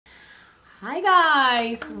Hi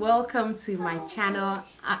guys, welcome to my channel.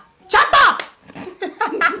 Shut up! Myra,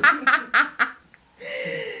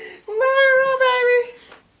 baby.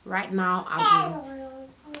 Right now I'm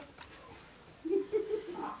in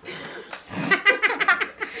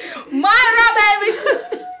Myra, baby.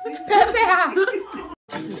 Pepe.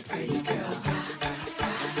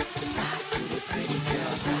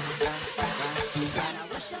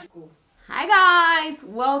 Hi guys,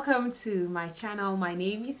 welcome to my channel. My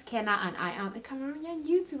name is Kenna and I am a Cameroonian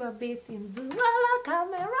YouTuber based in Douala,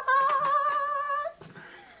 Cameroon.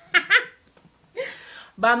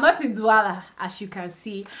 But I'm not in Douala, as you can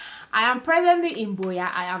see. I am presently in Buea.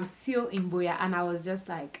 I am still in Buea, and I was just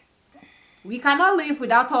like, we cannot live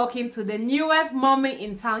without talking to the newest mommy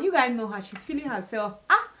in town. You guys know her. She's feeling herself.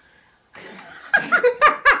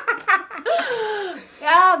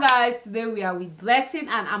 Yeah guys, today we are with Blessing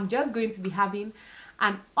and I'm just going to be having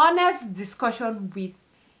an honest discussion with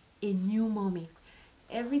a new mommy.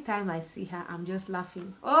 Every time I see her, I'm just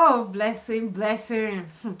laughing. Oh, Blessing. Laughing,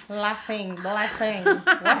 Blessing.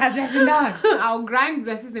 What has Blessing done? I'll grind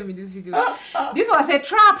Blessing's name in this video. This was a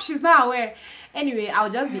trap. She's not aware. Anyway, I'll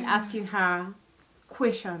just be asking her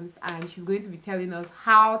questions and she's going to be telling us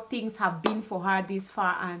how things have been for her this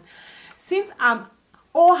far. And since I'm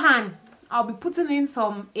Ohan, I'll be putting in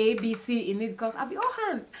some ABC in it because I'll be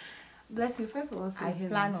Ohan. Blessing, first of all, I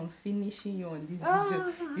plan on finishing you on this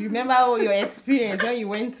video. You remember all your experience when you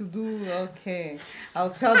went to do, okay.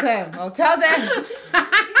 I'll tell them. I'll tell them.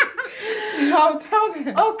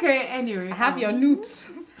 Okay, anyway. I have your notes.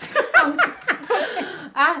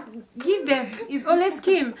 Give them. It's only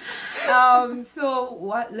skin. So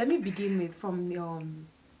what? Let me begin with from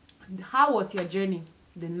how was your journey?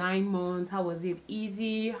 The 9 months. How was it?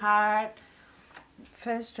 Easy, hard?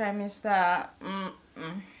 First trimester,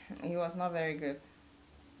 it was not very good.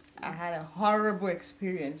 I had a horrible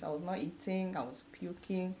experience. I was not eating. I was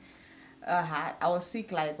puking. I was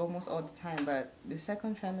sick like almost all the time. But the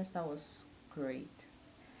second trimester was great.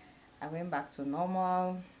 I went back to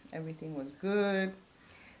normal. Everything was good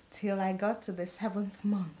till I got to the 7th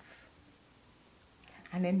month,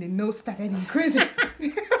 and then the nose started increasing.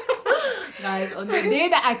 Guys, on the day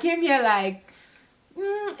that I came here, like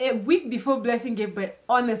a week before Blessing gave birth,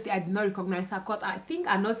 honestly, I did not recognize her because I think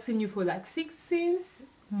I've not seen you for like since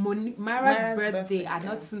Myra's birthday. I've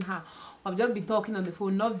not seen her. I've just been talking on the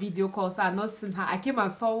phone, not video calls, so I've not seen her. I came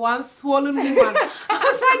and saw one swollen woman. I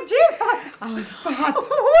was like, Jesus! I was fat. Who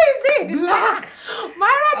is this? Black.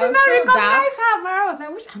 Myra did not so recognize her. Myra was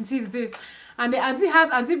like, which auntie is this? And the auntie has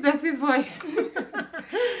Auntie Blessing's voice.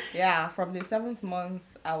 Yeah, from the 7th month,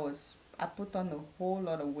 I put on a whole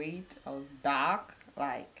lot of weight. I was dark,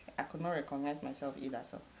 like I could not recognize myself either.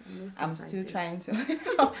 So I'm still trying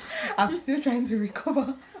to. I'm still trying to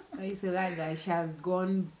recover. It's a lie, guys. She has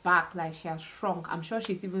gone back, like she has shrunk. I'm sure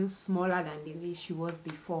she's even smaller than the way she was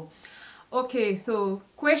before. Okay, so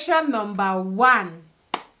question number 1: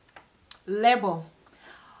 labor,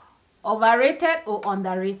 overrated or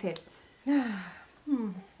underrated?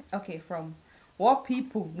 Okay, from what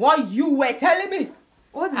you were telling me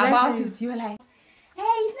about it, you were like, hey,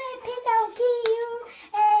 it's not a pain that will kill you.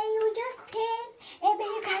 Hey, you just pain. Hey, but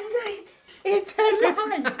you can do it. it's a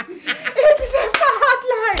lie. It is a fat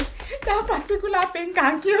lie. That particular pain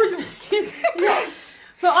can kill you. Yes.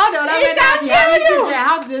 So all the other men that be having children,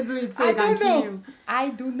 how do they do it so it can kill you? I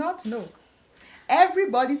do not know.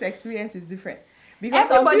 Everybody's experience is different.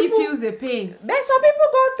 Because everybody feels the pain. Then some people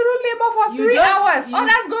go through labor for 3 hours.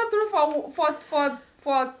 Others go through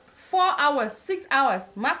for 4 hours, 6 hours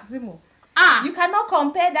maximum. You cannot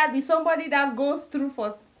compare that with somebody that goes through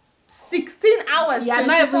for 16 hours. Yeah,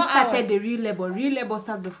 not even started the real labor. Real labor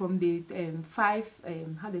started from the 5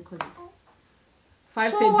 how they call it?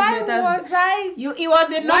 5 centimeters. Why was I? It was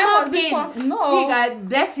the normal pain. No. See, guys,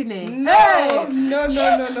 Blessing it. No.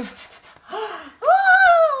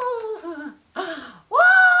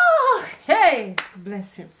 Whoa! Hey,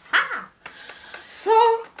 Blessing.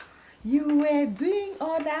 So you were doing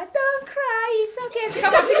all that. Don't cry. It's okay.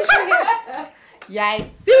 Come on, finish your hair. Yeah, I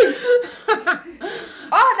see.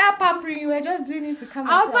 All that pampering, you were just doing it to come.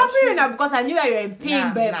 I was pampering her because I knew that you were in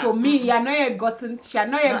pain. But for me, you had not yet gotten. She had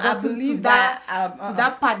not yet gotten to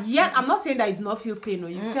that part. Yet, I'm not saying that you do not feel pain or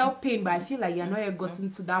you felt pain, but I feel like you had not yet gotten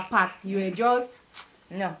to that part. You were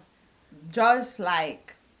just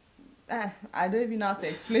like I don't even know how to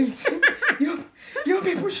explain it to you. You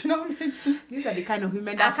people should not make me. These are the kind of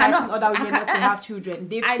women I that fight cannot- other women I not to can- have children.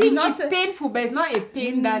 They I did think not it's say- painful, but it's not a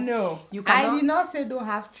pain that No, you I cannot. did not say don't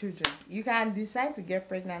have children. You can decide to get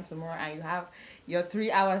pregnant tomorrow and you have your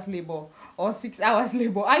 3 hours labor or 6 hours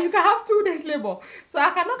labor, and you can have 2 days labor. So I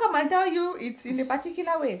cannot come and tell you it's in a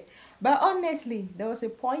particular way. But honestly, there was a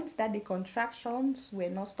point that the contractions were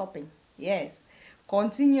not stopping. Yes,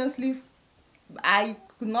 continuously. I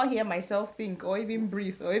could not hear myself think or even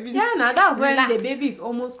breathe or even. Yeah, now that's when relax. the baby is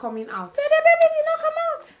almost coming out. But the baby did not come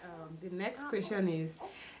out. The next question is,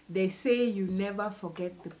 they say you never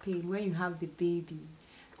forget the pain. When you have the baby,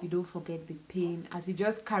 you don't forget the pain. As you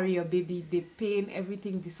just carry your baby, the pain,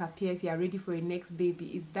 everything disappears. You are ready for your next baby.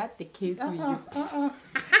 Is that the case with you?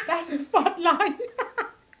 That's a fat lie.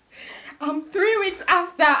 I'm 3 weeks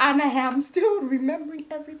after and I am still remembering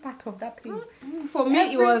every part of that pain. For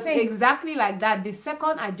me, it was Everything. exactly like that. The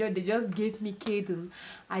second they just gave me Caden,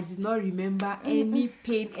 I did not remember any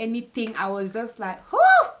pain, anything. I was just like,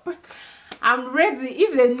 oh, I'm ready.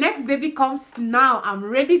 If the next baby comes now, I'm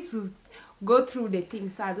ready to go through the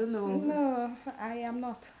things. I don't know. No, I am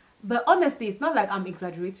not. But honestly, it's not like I'm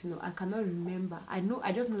exaggerating. No, I cannot remember. I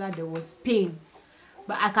just know that there was pain.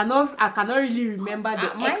 But I cannot really remember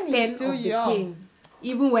the Mine is extent still of the young. pain.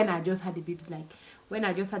 Even when I just had the baby, like when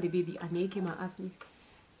I just had the baby and they came and asked me,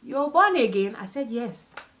 "You're born again?" I said yes.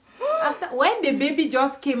 After when the baby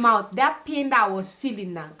just came out, that pain that I was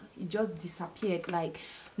feeling now, it just disappeared. Like,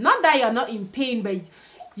 not that you're not in pain, but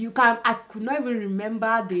I could not even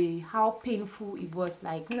remember how painful it was.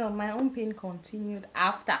 Like, No, my own pain continued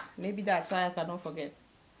after. Maybe that's why I cannot forget.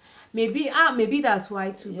 maybe that's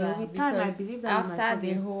why too. But with time, I because believe that you might after the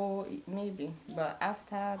forget. whole, maybe, but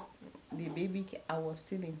after the baby, I was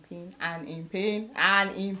still in pain and in pain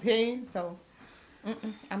and in pain. So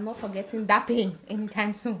I'm not forgetting that pain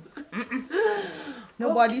anytime soon.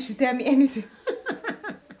 Nobody should tell me anything.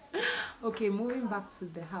 Okay, moving back to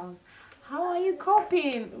the house. How are you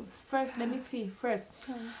coping? First, let me see. First,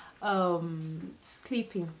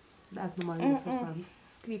 sleeping. That's normally the first one.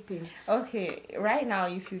 Sleeping. Okay, right now,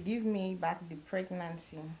 if you give me back the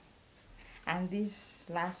pregnancy and these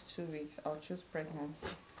last 2 weeks, I'll choose pregnancy.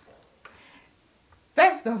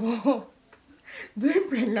 First of all, during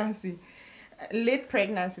pregnancy, late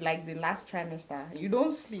pregnancy, like the last trimester, you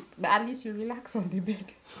don't sleep, but at least you relax on the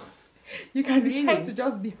bed. You can decide Really? to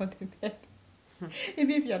just be on the bed.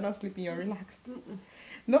 Even if you're not sleeping, you're relaxed.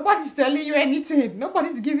 Nobody's telling you anything.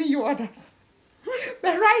 Nobody's giving you orders.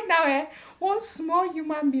 But right now, one small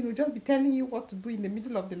human being will just be telling you what to do in the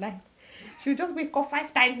middle of the night. She'll just wake up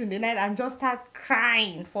 5 times in the night and just start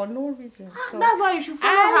crying for no reason. So That's why you should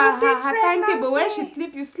follow I her think timetable. When she pregnancy-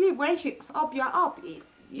 sleep, you sleep. When she's up, you're up.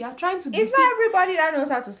 You're trying to it's defeat. not everybody that knows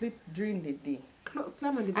how to sleep during the day.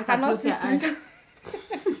 Climb on the I bed and cannot close your sleep 3 eyes. times.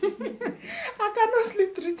 I cannot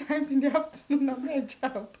sleep 3 times in the afternoon. I'm not a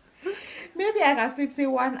child. Maybe I can sleep, say,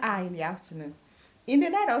 1 hour in the afternoon. In the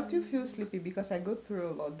night, I'll still feel sleepy because I go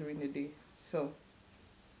through a lot during the day. So,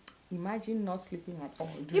 imagine not sleeping at all.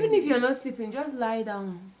 during Even the if you're day. not sleeping, just lie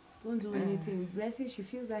down. Don't do anything. Blessing, she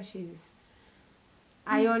feels that she's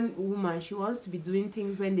iron woman. She wants to be doing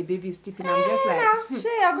things when the baby is sleeping. I'm just like,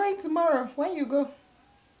 Shay, you're going tomorrow. When you go,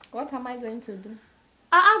 what am I going to do?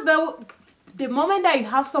 but the moment that you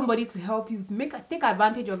have somebody to help you, take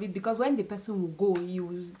advantage of it, because when the person will go,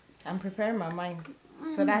 I'm preparing my mind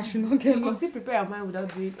so that I should not get you will lost. still prepare your mind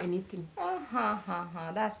without doing anything.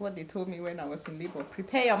 That's what they told me when I was in labor.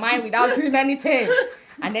 Prepare your mind without doing anything.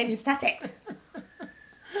 And then it started.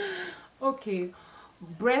 Okay,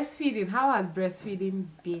 breastfeeding. How has breastfeeding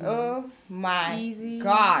been? Oh my Easy.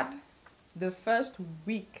 God. The first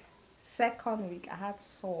week, second week, I had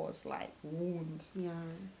sores, like wounds. Yeah.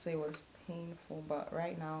 So it was painful. But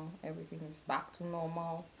right now, everything is back to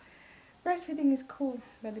normal. Breastfeeding is cool,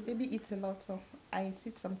 but the baby eats a lot. So I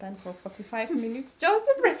sit sometimes for 45 minutes just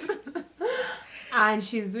to breastfeed. And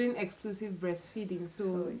she's doing exclusive breastfeeding,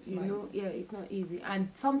 so it's you not know, yeah, it's not easy. And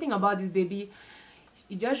something about this baby,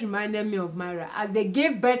 it just reminded me of Myra. As they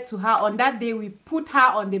gave birth to her, on that day we put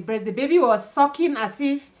her on the breast. The baby was sucking as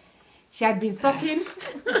if she had been sucking.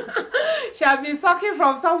 She had been sucking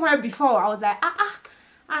from somewhere before. I was like,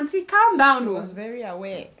 auntie, calm down. She Oh. was very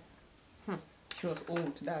aware. She was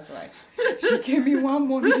old, that's why. She came in 1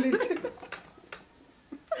 morning later.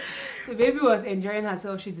 The baby was enjoying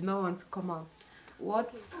herself. She did not want to come out.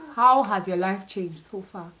 How has your life changed so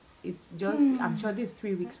far? It's just, I'm sure this is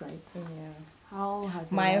 3 weeks, right? Yeah. How has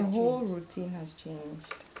your My life whole changed? routine has changed.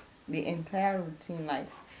 The entire routine, like,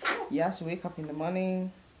 you have to wake up in the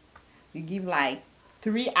morning. You give like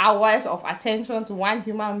 3 hours of attention to one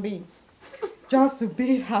human being. Just to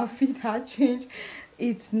bathe her, feed her, change.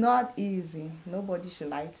 It's not easy. Nobody should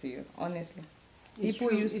lie to you, honestly. It's People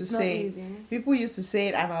true. used to It's not say, easy. people used to say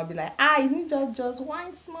it, and I'll be like, isn't it just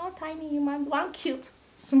one small tiny human, one cute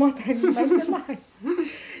small tiny human lie?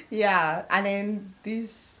 Yeah, and then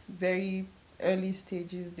these very early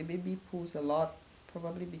stages, the baby pulls a lot,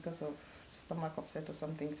 probably because of stomach upset or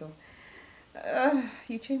something. So,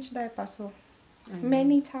 you change diaper so I know.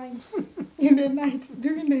 many times in the night.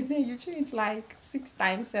 During the day, you change like 6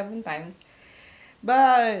 times, 7 times.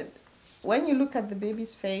 But when you look at the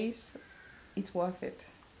baby's face, it's worth it.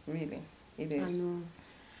 Really, it I is. know.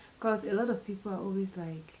 Because a lot of people are always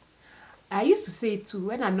like, I used to say it too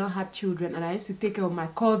when I not had children and I used to take care of my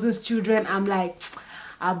cousin's children. I'm like,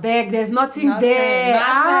 I beg, there's nothing, there.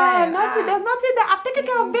 nothing. There's nothing there. I've taken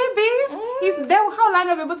care of babies. It's there. How will I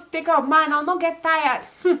not be able to take care of mine? I'll not get tired.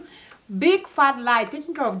 Big fat lie.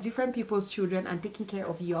 Taking care of different people's children and taking care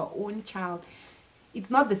of your own child.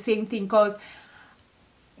 It's not the same thing because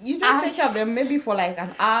You just take care of them maybe for like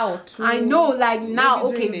an hour or two. I know, like now,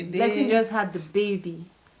 maybe during okay, the day. Blessing just had the baby.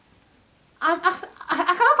 I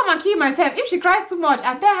cannot come and kill myself. If she cries too much,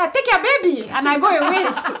 I tell her, take your baby, and I go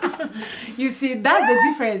away. You see, that's the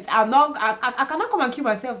difference. I cannot come and kill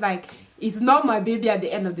myself. Like, it's not my baby at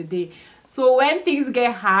the end of the day. So when things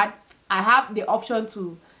get hard, I have the option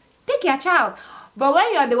to take your child. But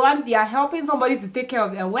when you're the one, they are helping somebody to take care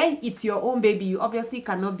of them. When it's your own baby, you obviously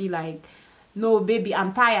cannot be like, no, baby,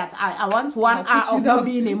 I'm tired. I want 1 I'll put hour you of down. not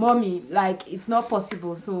being a mommy. Like, it's not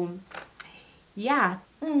possible. So, yeah.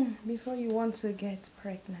 Before you want to get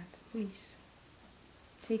pregnant, please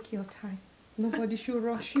take your time. Nobody should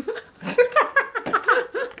rush you.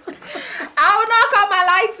 I will not come and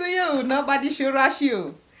lie to you. Nobody should rush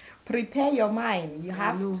you. Prepare your mind. You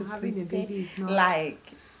have know, to having a prepare. baby is not-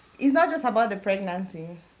 Like, it's not just about the pregnancy.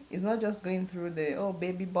 It's not just going through the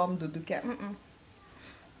baby bomb do care.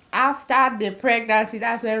 After the pregnancy,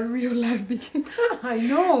 that's when real life begins. I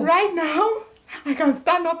know. Right now, I can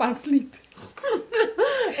stand up and sleep.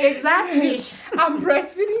 Exactly. I'm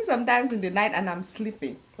breastfeeding sometimes in the night and I'm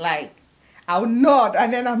sleeping. Like, I'll nod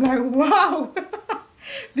and then I'm like, wow,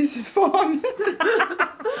 this is fun.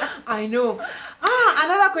 I know.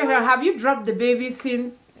 Another question. Have you dropped the baby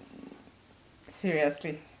since?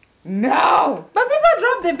 Seriously. No. But people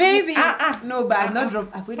drop the baby. Uh-uh. No, but I've not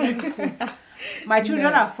dropped. I've waited before. My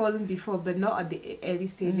children No. have fallen before, but not at the early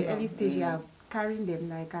stage. The No, early stage, no. I'm carrying them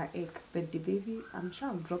like an egg. But the baby, I'm sure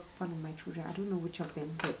I've dropped one of my children. I don't know which of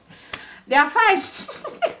them, but they are fine.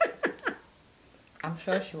 I'm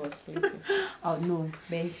sure she was sleeping. Oh no.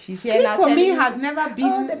 But she's here Sleep now for me telling you, has never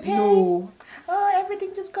been the pain. no. oh,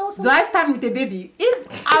 everything just goes Do I stand with the baby?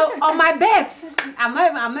 If on my bed, I'm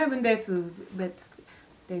not even there to. But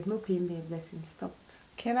there's no pain there. Blessing. Stop.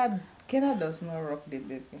 Kenna does not rock the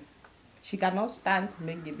baby. She cannot stand to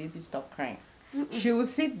make the baby stop crying. She will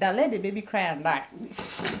sit down, let the baby cry and die.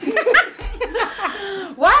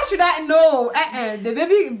 Why should I? No.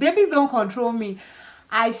 The babies don't control me.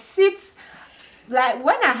 I sit. Like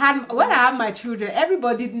when I have my children,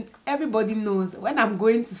 everybody knows when I'm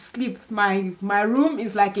going to sleep, my room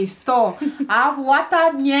is like a store. I have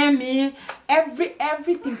water near me,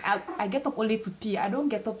 everything. I get up only to pee. I don't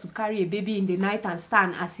get up to carry a baby in the night and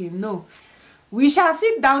stand as in no. We shall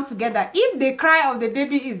sit down together. If the cry of the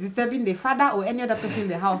baby is disturbing the father or any other person in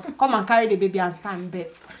the house, come and carry the baby and stand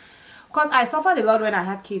bet. Because I suffered a lot when I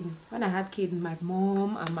had kids. When I had kids, my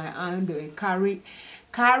mom and my aunt, they were carry.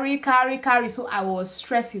 So I was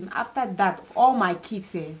stressing. After that, all my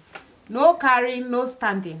kids no carrying, no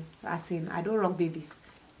standing. As in, I don't rock babies.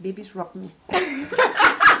 Babies rock me.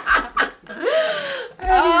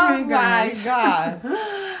 Oh my God.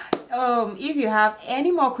 If you have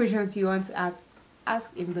any more questions you want to ask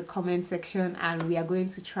in the comment section, and we are going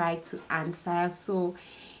to try to answer. So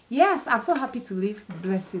yes, I'm so happy to leave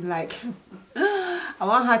Blessing. Like I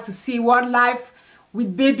want her to see what life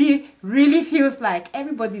with baby really feels like.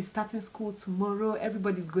 Everybody's starting school tomorrow.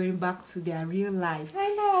 Everybody's going back to their real life. I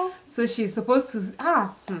know. So she's supposed to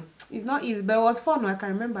it's not easy, but it was fun. I can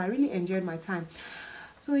remember I really enjoyed my time.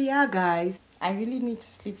 So yeah, guys, I really need to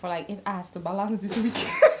sleep for like 8 hours to balance this week.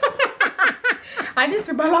 I need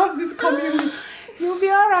to balance this coming week. you'll be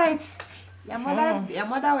all right. Your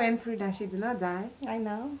mother went through that. She did not die. I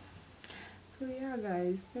know. So yeah,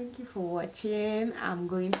 guys, thank you for watching. I'm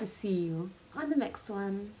going to see you on the next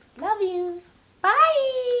one. Love you. Bye.